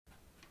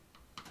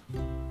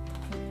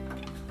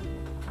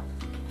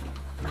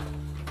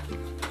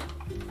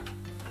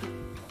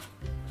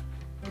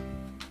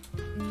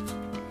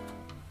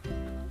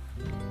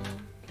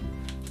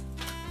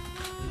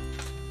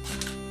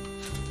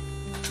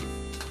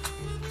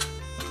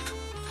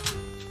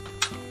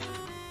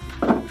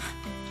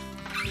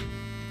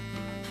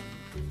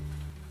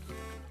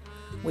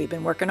We've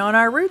been working on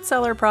our root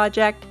cellar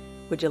project.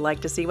 Would you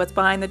like to see what's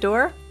behind the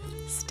door?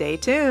 Stay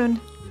tuned.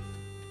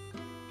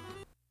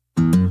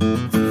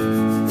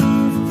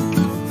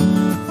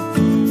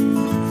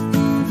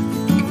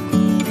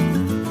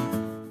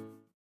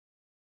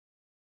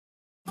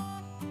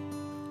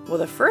 Well,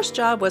 the first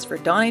job was for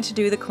Donnie to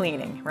do the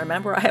cleaning.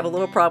 Remember, I have a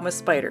little problem with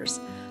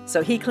spiders.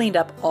 So he cleaned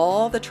up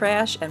all the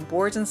trash and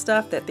boards and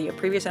stuff that the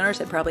previous owners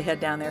had probably had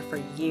down there for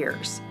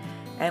years.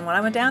 And when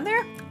I went down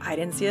there, I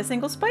didn't see a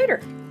single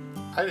spider.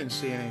 I didn't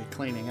see any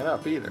cleaning it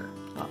up either.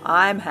 Well,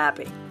 I'm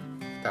happy.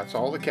 That's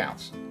all that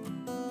counts.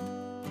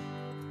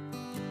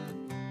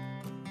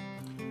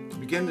 To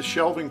begin the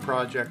shelving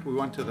project, we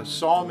went to the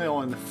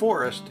sawmill in the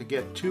forest to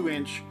get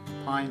 2-inch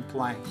pine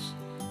planks.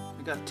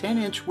 We got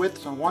 10-inch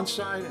widths on one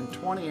side and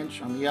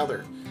 20-inch on the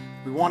other.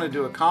 We wanted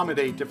to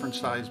accommodate different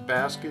sized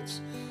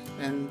baskets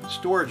and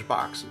storage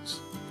boxes.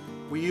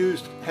 We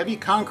used heavy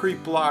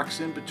concrete blocks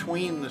in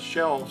between the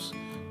shelves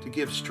to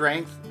give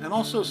strength, and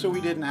also so we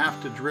didn't have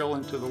to drill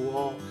into the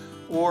wall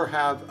or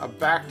have a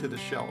back to the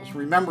shelves,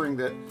 remembering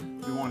that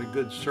we wanted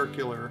good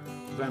circular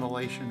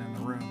ventilation in the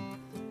room.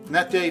 And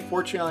that day,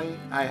 fortunately,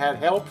 I had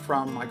help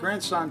from my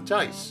grandson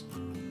Tice.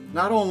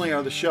 Not only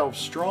are the shelves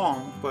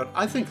strong, but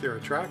I think they're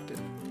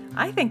attractive.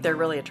 I think they're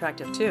really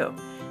attractive too.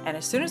 And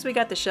as soon as we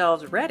got the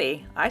shelves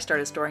ready, I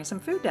started storing some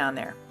food down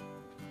there.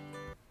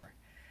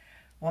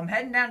 Well, I'm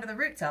heading down to the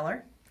root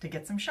cellar to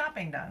get some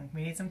shopping done.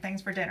 We need some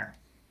things for dinner.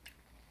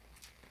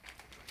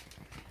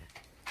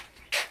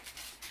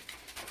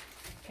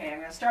 Okay, I'm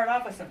going to start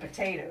off with some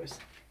potatoes.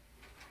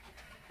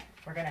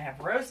 We're going to have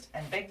roast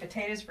and baked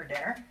potatoes for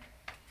dinner.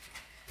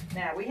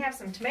 Now, we have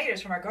some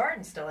tomatoes from our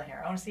garden still in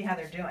here. I want to see how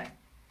they're doing.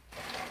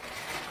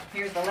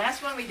 Here's the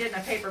last one we did in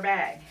a paper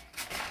bag.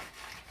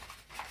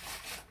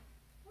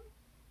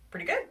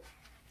 Pretty good.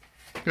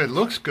 Good,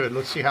 looks good.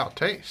 Let's see how it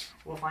tastes.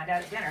 We'll find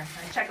out at dinner.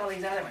 And check all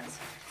these other ones.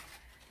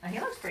 Now, he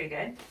looks pretty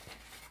good.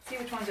 See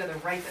which ones are the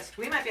ripest.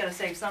 We might be able to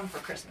save some for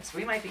Christmas.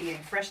 We might be eating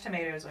fresh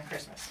tomatoes on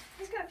Christmas.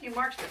 He's got a few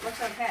marks, but it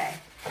looks okay.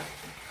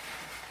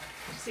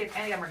 Let's see if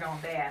any of them are going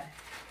bad.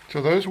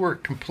 So those were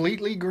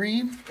completely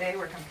green? They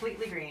were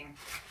completely green.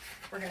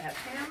 We're going to have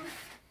him.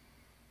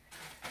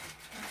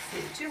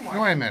 Let's see, 2 more.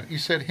 No, wait a minute. You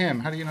said him.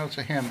 How do you know it's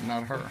a him and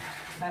not her?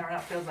 I don't know.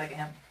 It feels like a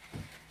him.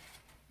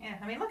 Yeah,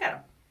 I mean, look at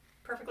them.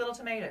 Perfect little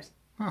tomatoes.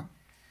 Huh.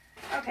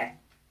 Okay.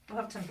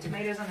 We'll have some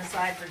tomatoes on the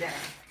side for dinner.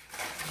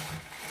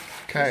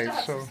 Okay, we still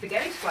have so some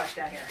spaghetti squash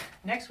down here.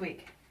 Next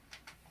week,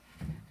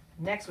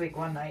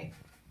 one night,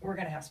 we're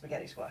going to have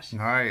spaghetti squash.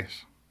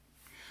 nice.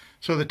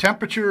 So the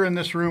temperature in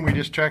this room we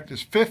just checked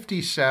is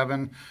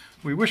 57.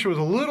 We wish it was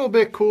a little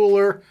bit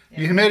cooler. Yeah,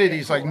 The humidity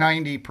is like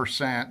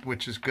 90%,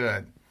 which is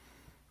good.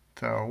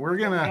 So we're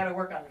We got gonna. to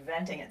work on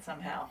venting it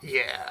somehow.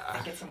 Yeah.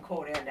 And get some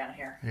cold air down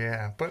here.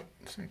 Yeah, but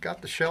we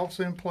got the shelves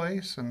in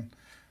place, and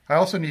I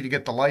also need to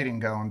get the lighting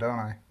going, don't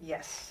I?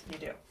 Yes, you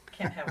do.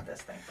 Can't have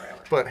this thing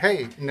forever. But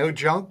hey, no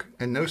junk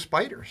and no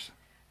spiders.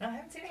 No, I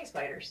haven't seen any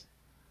spiders.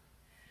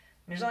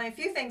 There's only a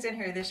few things in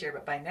here this year,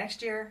 but by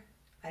next year,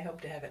 I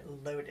hope to have it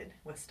loaded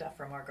with stuff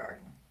from our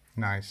garden.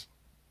 Nice.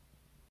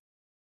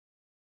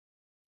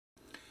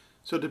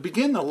 So to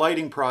begin the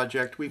lighting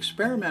project, we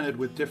experimented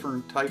with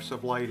different types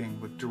of lighting,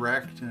 with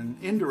direct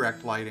and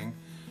indirect lighting.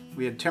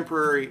 We had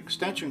temporary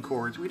extension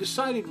cords. We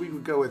decided we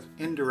would go with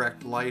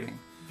indirect lighting.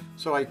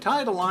 So I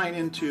tied a line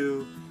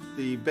into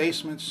the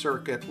basement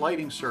circuit,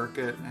 lighting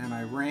circuit, and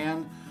I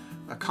ran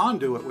a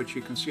conduit, which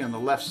you can see on the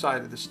left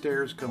side of the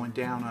stairs going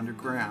down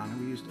underground.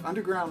 And we used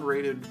underground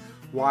rated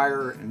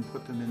wire and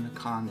put them in the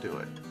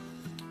conduit.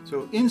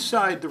 So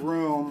inside the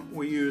room,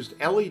 we used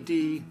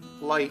LED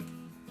light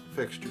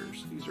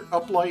fixtures. These are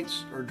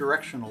uplights or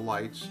directional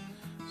lights.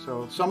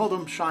 So some of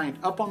them shined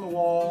up on the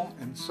wall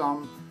and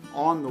some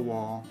on the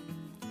wall.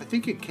 I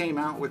think it came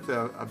out with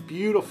a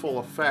beautiful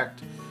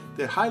effect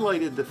that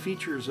highlighted the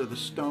features of the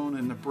stone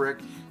and the brick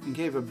and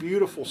gave a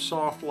beautiful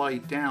soft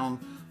light down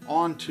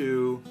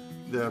onto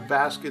the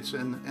baskets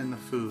and the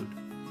food.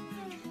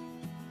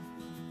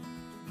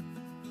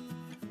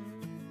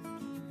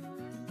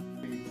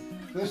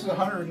 This is a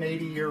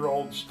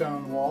 180-year-old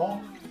stone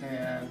wall,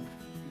 and you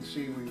can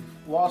see we've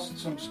lost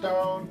some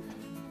stone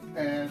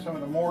and some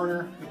of the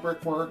mortar, the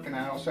brickwork, and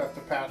I also have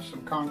to patch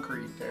some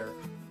concrete there.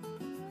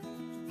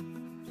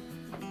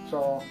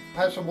 So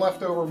I have some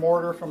leftover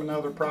mortar from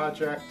another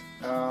project.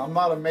 I'm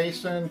not a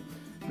mason.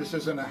 This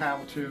isn't a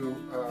how-to,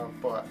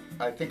 but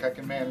I think I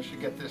can manage to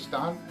get this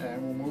done,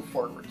 and we'll move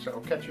forward. So I'll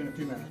catch you in a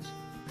few minutes.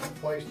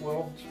 Just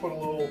put a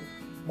little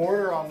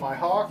mortar on my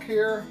hawk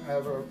here. I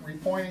have a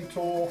repointing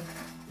tool,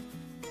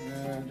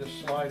 and just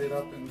slide it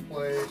up in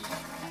place.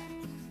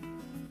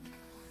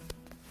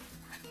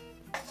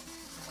 I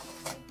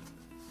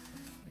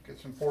think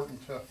it's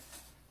important to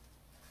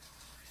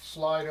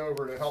slide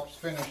over to help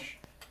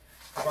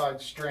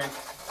provide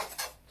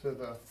strength to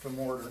the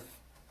mortar.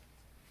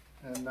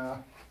 And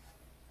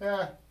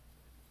yeah,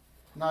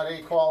 not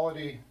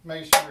A-quality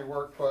masonry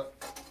work, but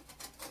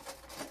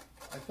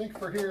I think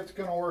for here it's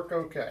going to work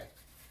okay.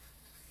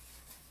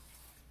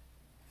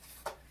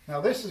 Now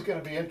this is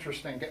going to be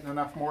interesting, getting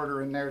enough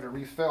mortar in there to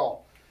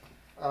refill.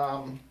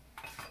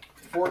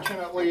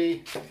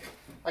 Fortunately,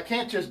 I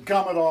can't just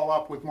gum it all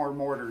up with more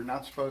mortar.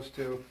 Not supposed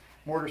to.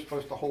 Mortar's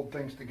supposed to hold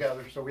things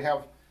together. So we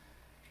have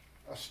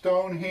a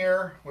stone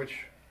here,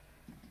 which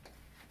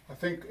I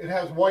think it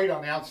has white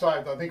on the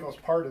outside, but I think it was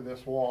part of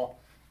this wall.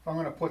 So I'm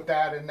going to put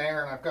that in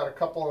there, and I've got a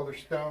couple other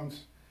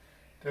stones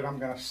that I'm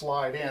going to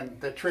slide in.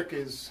 The trick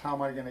is, how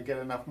am I going to get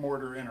enough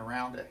mortar in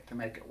around it to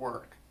make it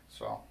work?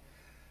 So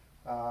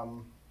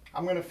I'm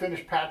going to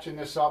finish patching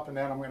this up, and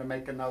then I'm going to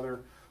make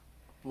another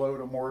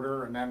load of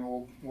mortar, and then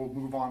we'll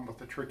move on with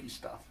the tricky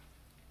stuff.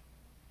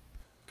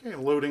 Okay,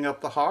 loading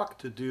up the hawk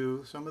to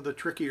do some of the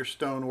trickier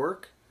stone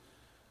work.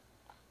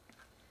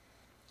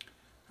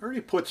 I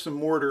already put some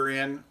mortar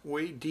in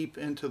way deep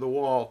into the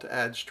wall to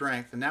add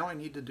strength, and now I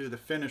need to do the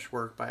finish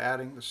work by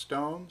adding the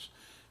stones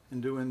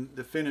and doing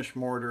the finish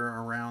mortar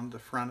around the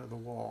front of the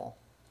wall.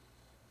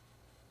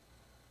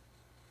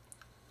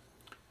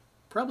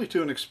 Probably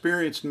to an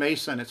experienced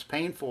mason it's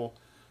painful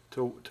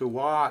to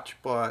watch,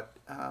 but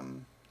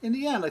in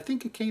the end I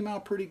think it came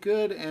out pretty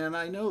good, and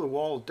I know the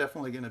wall is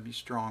definitely going to be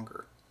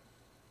stronger.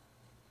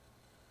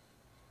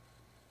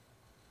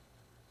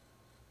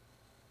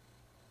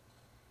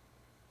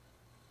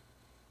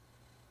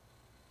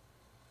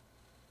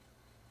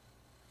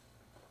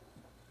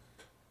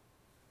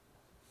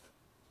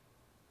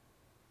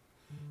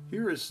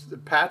 Here is the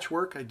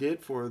patchwork I did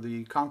for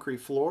the concrete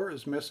floor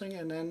is missing,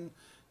 and then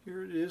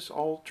here it is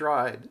all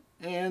dried.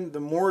 And the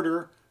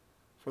mortar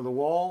for the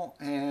wall,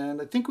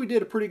 and I think we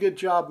did a pretty good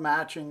job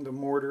matching the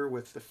mortar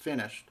with the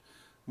finished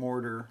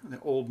mortar, the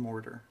old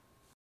mortar.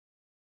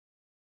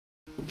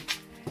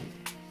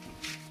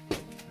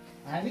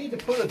 I need to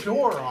put a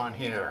door on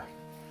here.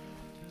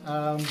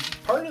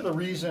 Part of the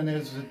reason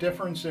is the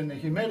difference in the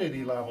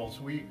humidity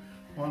levels. We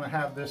want to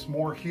have this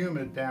more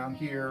humid down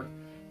here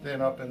than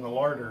up in the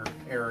larder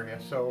area.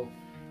 So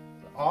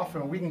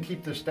often we can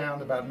keep this down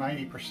to about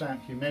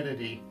 90%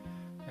 humidity,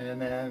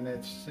 and then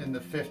it's in the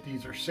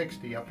 50s or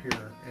 60 up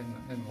here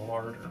in the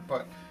larder.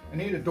 But I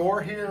need a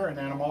door here, and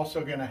then I'm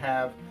also going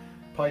to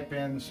pipe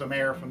in some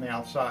air from the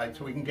outside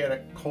so we can get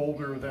it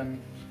colder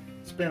than,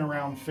 it's been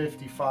around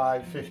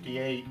 55,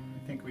 58.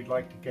 I think we'd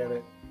like to get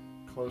it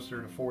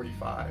closer to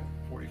 45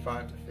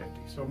 to 50.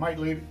 So it might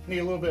need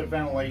a little bit of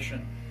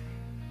ventilation.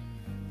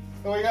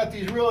 So we got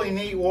these really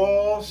neat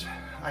walls.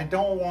 I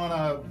don't want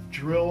to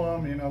drill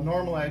them, you know,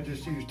 normally I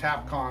just use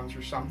Tapcons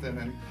or something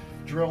and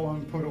drill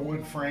them, put a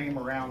wood frame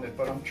around it,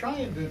 but I'm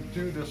trying to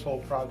do this whole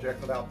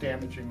project without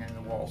damaging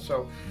any wall.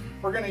 So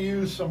we're going to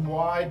use some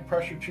wide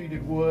pressure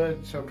treated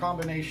wood, so a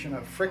combination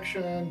of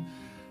friction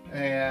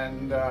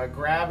and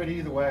gravity,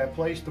 the way I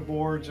place the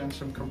boards, and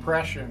some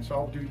compression. So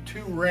I'll do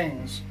 2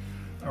 rings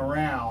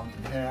around,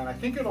 and I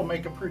think it'll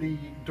make a pretty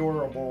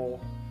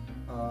durable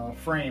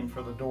frame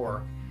for the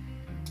door.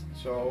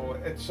 So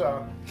it's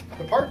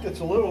the part that's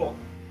a little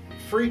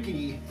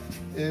freaky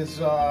is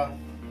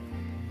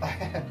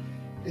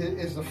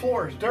is the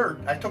floor is dirt.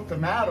 I took the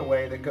mat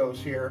away that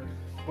goes here,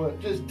 but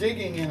just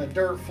digging in a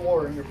dirt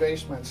floor in your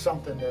basement is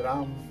something that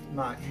I'm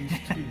not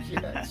used to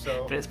yet.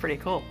 So, but it's pretty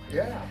cool.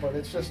 Yeah, but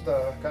it's just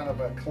a kind of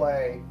a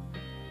clay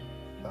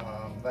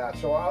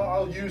so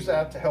I'll use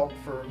that to help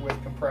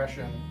with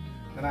compression,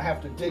 and I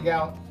have to dig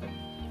out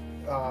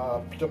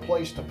the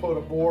place to put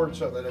a board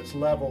so that it's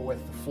level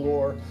with the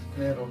floor,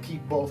 and it'll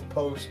keep both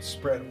posts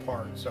spread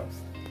apart. So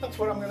that's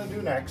what I'm going to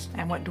do next.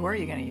 And what door are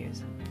you going to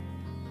use?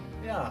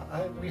 Yeah,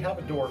 we have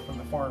a door from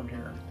the farm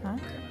here that huh?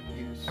 we're going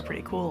to use. A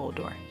pretty cool old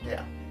door.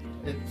 Yeah,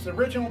 it's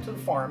original to the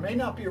farm. May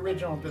not be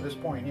original to this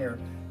point here.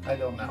 I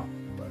don't know,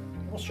 but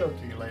we'll show it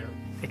to you later.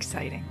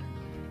 Exciting.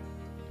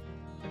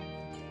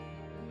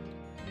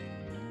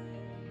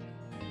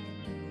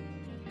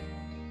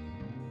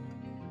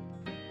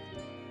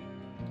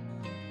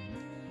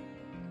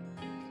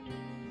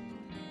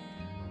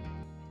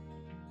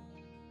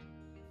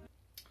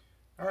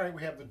 All right,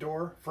 we have the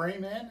door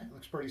frame in. It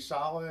looks pretty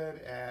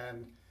solid,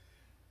 and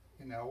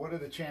you know, what are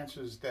the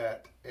chances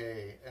that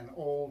an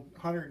old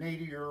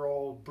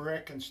 180-year-old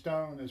brick and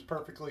stone is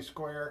perfectly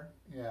square?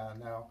 Yeah,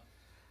 no.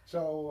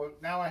 So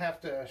now I have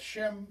to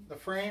shim the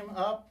frame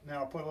up. Now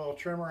I'll put a little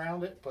trim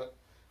around it, but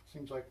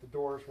seems like the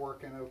door's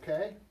working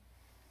okay.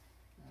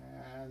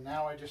 And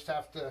now I just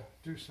have to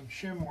do some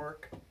shim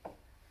work.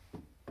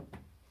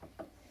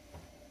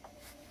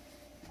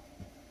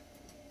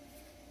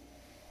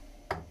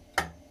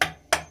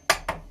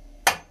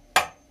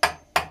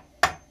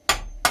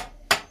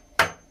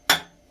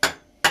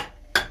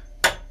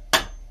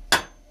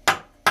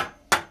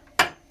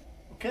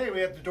 Okay,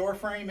 we have the door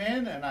frame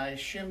in, and I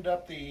shimmed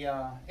up the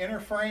inner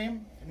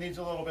frame. It needs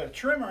a little bit of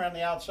trim around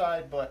the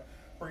outside, but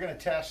we're going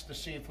to test to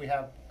see if we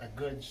have a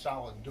good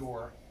solid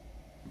door.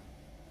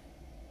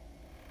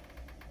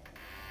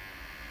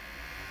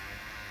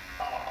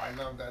 Oh, I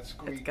love that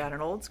squeak. It's got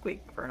an old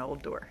squeak for an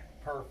old door.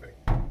 Perfect.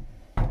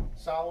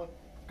 Solid,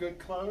 good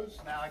close.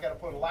 Now I got to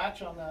put a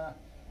latch on the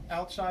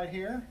outside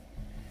here.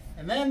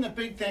 And then the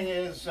big thing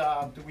is,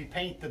 do we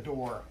paint the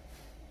door?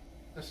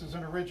 This is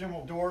an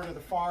original door to the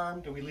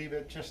farm. Do we leave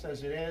it just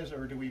as it is,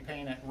 or do we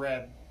paint it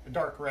red a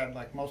dark red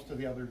like most of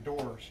the other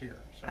doors here.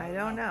 So I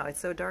don't know. It's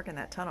so dark in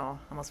that tunnel.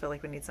 I almost feel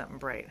like we need something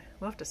bright.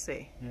 We'll have to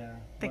see. Yeah.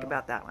 Think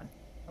about that one.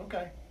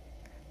 Okay.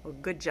 Well,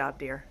 good job,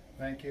 dear.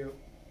 Thank you.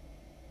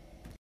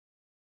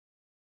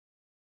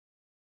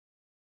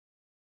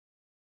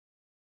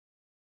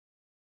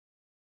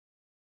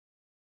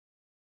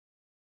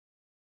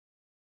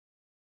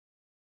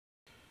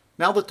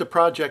 Now that the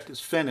project is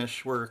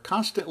finished, we're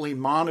constantly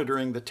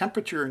monitoring the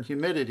temperature and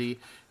humidity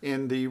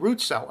in the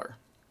root cellar.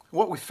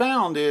 What we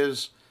found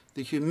is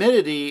the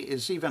humidity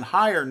is even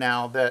higher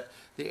now that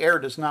the air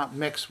does not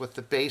mix with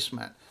the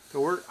basement. So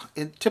we're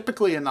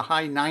typically in the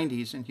high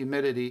 90s in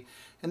humidity,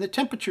 and the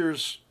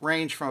temperatures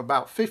range from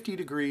about 50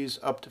 degrees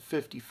up to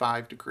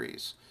 55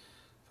 degrees.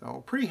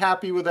 So pretty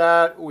happy with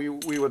that. We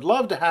would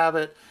love to have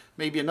it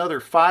maybe another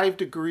 5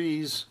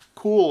 degrees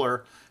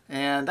cooler.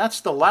 And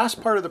that's the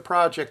last part of the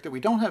project that we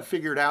don't have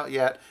figured out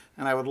yet,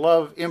 and I would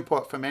love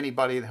input from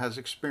anybody that has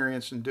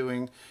experience in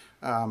doing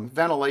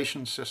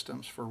ventilation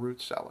systems for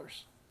root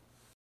cellars.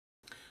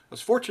 I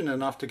was fortunate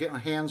enough to get my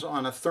hands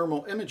on a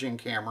thermal imaging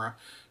camera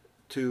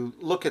to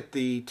look at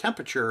the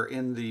temperature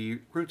in the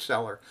root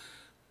cellar.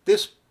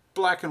 This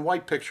black and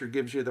white picture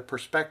gives you the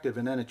perspective,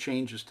 and then it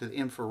changes to the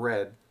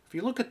infrared. If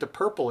you look at the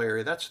purple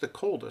area, that's the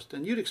coldest,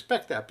 and you'd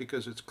expect that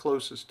because it's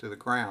closest to the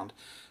ground.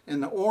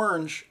 And the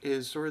orange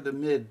is sort of the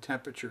mid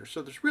temperature.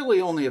 So there's really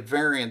only a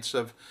variance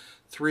of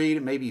 3 to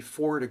maybe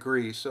 4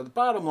 degrees. So the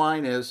bottom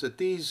line is that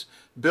these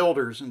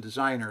builders and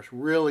designers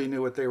really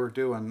knew what they were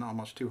doing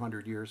almost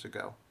 200 years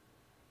ago.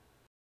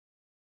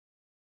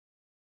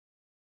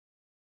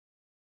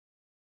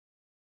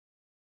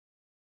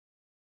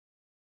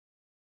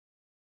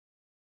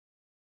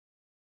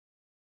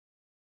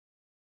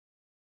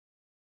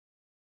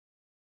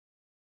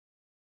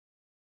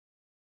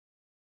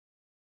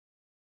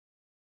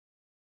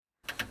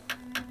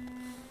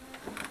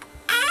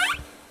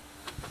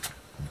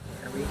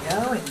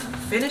 Go and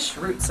finished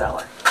root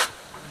cellar.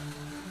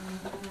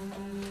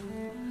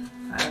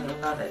 I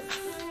love it.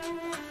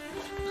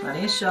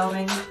 Plenty of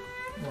shelving,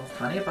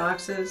 plenty of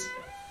boxes.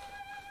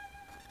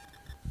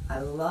 I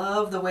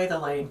love the way the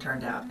lighting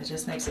turned out. It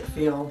just makes it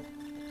feel,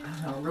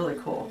 I don't know, really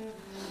cool.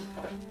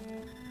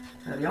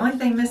 So the only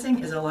thing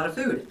missing is a lot of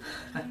food.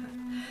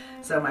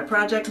 So my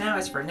project now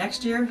is for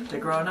next year to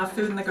grow enough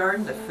food in the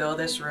garden to fill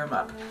this room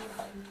up.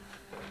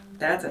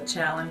 That's a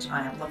challenge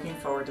I am looking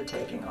forward to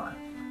taking on,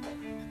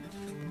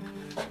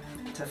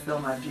 to fill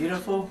my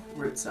beautiful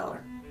root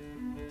cellar.